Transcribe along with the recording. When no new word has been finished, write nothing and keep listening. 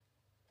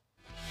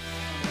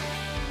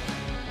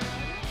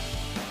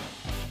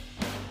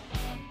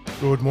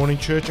Good morning,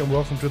 church, and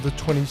welcome to the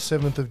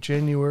 27th of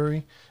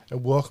January,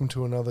 and welcome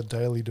to another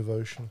daily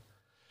devotion.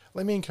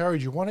 Let me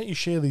encourage you, why don't you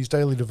share these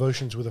daily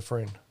devotions with a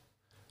friend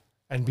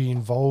and be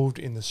involved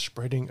in the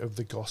spreading of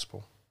the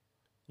gospel?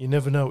 You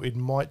never know, it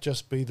might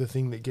just be the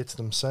thing that gets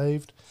them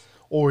saved,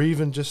 or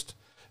even just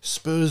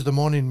spurs them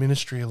on in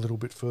ministry a little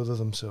bit further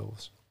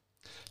themselves.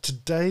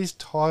 Today's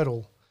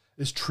title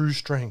is True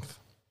Strength,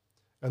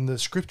 and the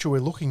scripture we're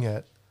looking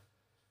at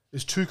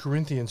is 2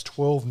 Corinthians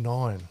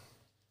 12:9.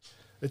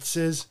 It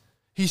says,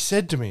 "He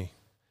said to me,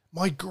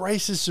 'My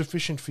grace is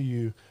sufficient for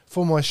you,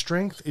 for my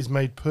strength is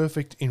made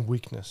perfect in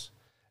weakness.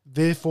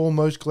 Therefore,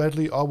 most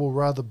gladly I will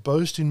rather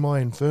boast in my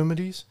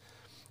infirmities,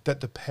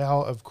 that the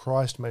power of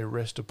Christ may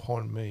rest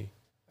upon me.'"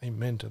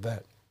 Amen to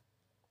that.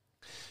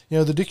 You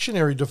know, the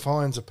dictionary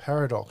defines a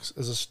paradox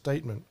as a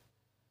statement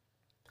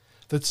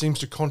that seems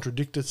to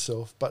contradict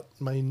itself, but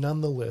may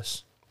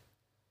nonetheless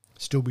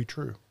still be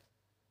true.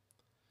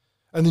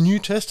 And the New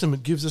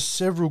Testament gives us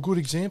several good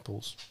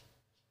examples.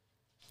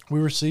 We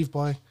receive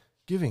by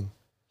giving.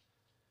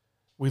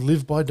 We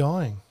live by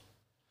dying.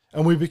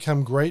 And we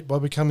become great by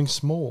becoming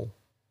small.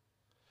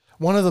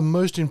 One of the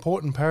most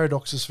important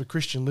paradoxes for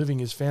Christian living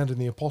is found in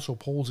the Apostle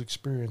Paul's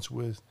experience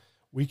with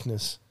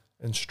weakness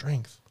and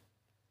strength.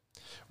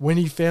 When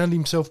he found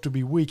himself to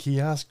be weak,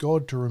 he asked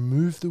God to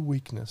remove the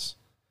weakness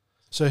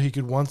so he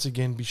could once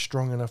again be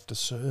strong enough to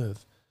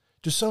serve.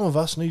 Do some of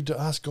us need to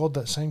ask God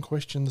that same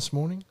question this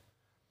morning?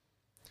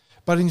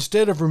 But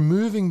instead of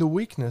removing the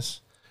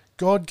weakness,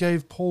 God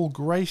gave Paul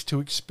grace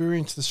to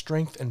experience the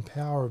strength and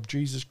power of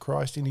Jesus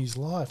Christ in his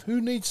life. Who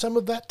needs some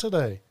of that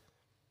today?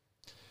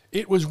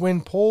 It was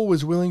when Paul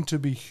was willing to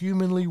be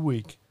humanly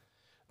weak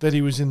that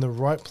he was in the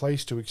right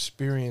place to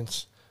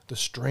experience the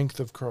strength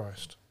of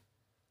Christ.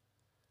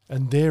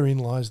 And therein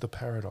lies the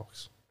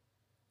paradox.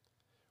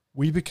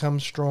 We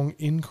become strong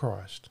in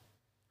Christ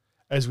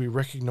as we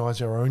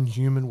recognize our own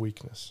human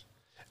weakness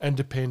and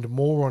depend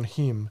more on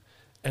him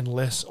and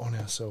less on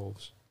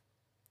ourselves.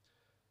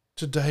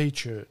 Today,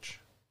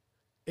 church,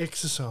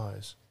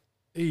 exercise,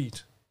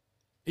 eat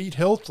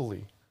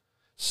healthily,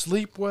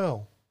 sleep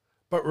well,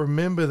 but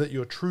remember that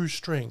your true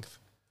strength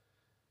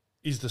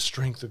is the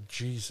strength of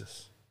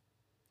Jesus.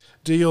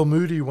 D.L.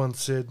 Moody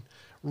once said,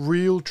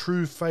 "Real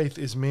true faith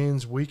is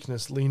man's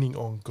weakness leaning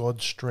on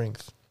God's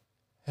strength."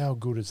 How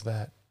good is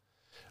that?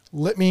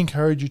 Let me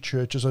encourage you,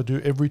 church, as I do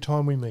every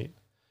time we meet,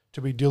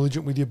 to be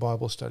diligent with your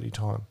Bible study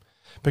time.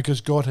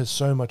 Because God has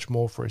so much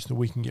more for us than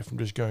we can get from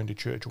just going to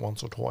church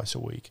once or twice a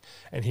week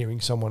and hearing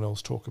someone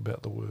else talk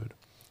about the word.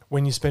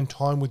 When you spend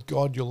time with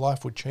God, your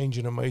life would change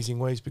in amazing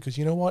ways because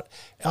you know what?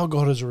 Our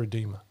God is a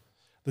redeemer.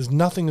 There's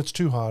nothing that's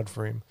too hard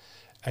for him.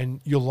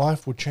 And your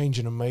life will change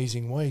in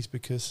amazing ways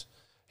because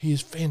he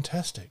is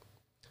fantastic.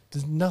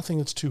 There's nothing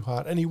that's too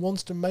hard. And he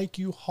wants to make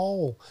you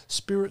whole,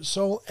 spirit,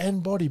 soul,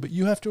 and body. But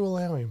you have to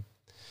allow him.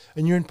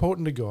 And you're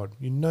important to God.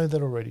 You know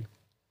that already.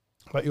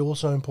 But you're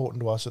also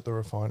important to us at the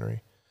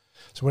Refinery.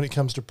 So when it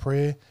comes to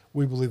prayer,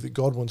 we believe that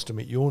God wants to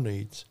meet your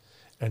needs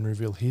and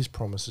reveal his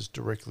promises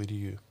directly to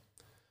you.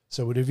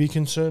 So whatever you're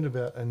concerned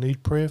about and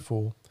need prayer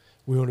for,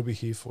 we want to be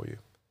here for you.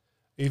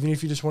 Even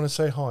if you just want to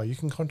say hi, you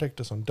can contact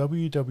us on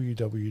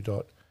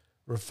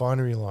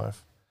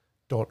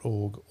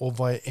www.refinerylife.org or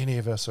via any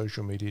of our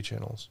social media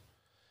channels.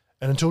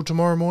 And until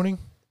tomorrow morning,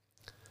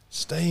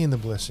 stay in the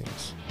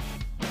blessings.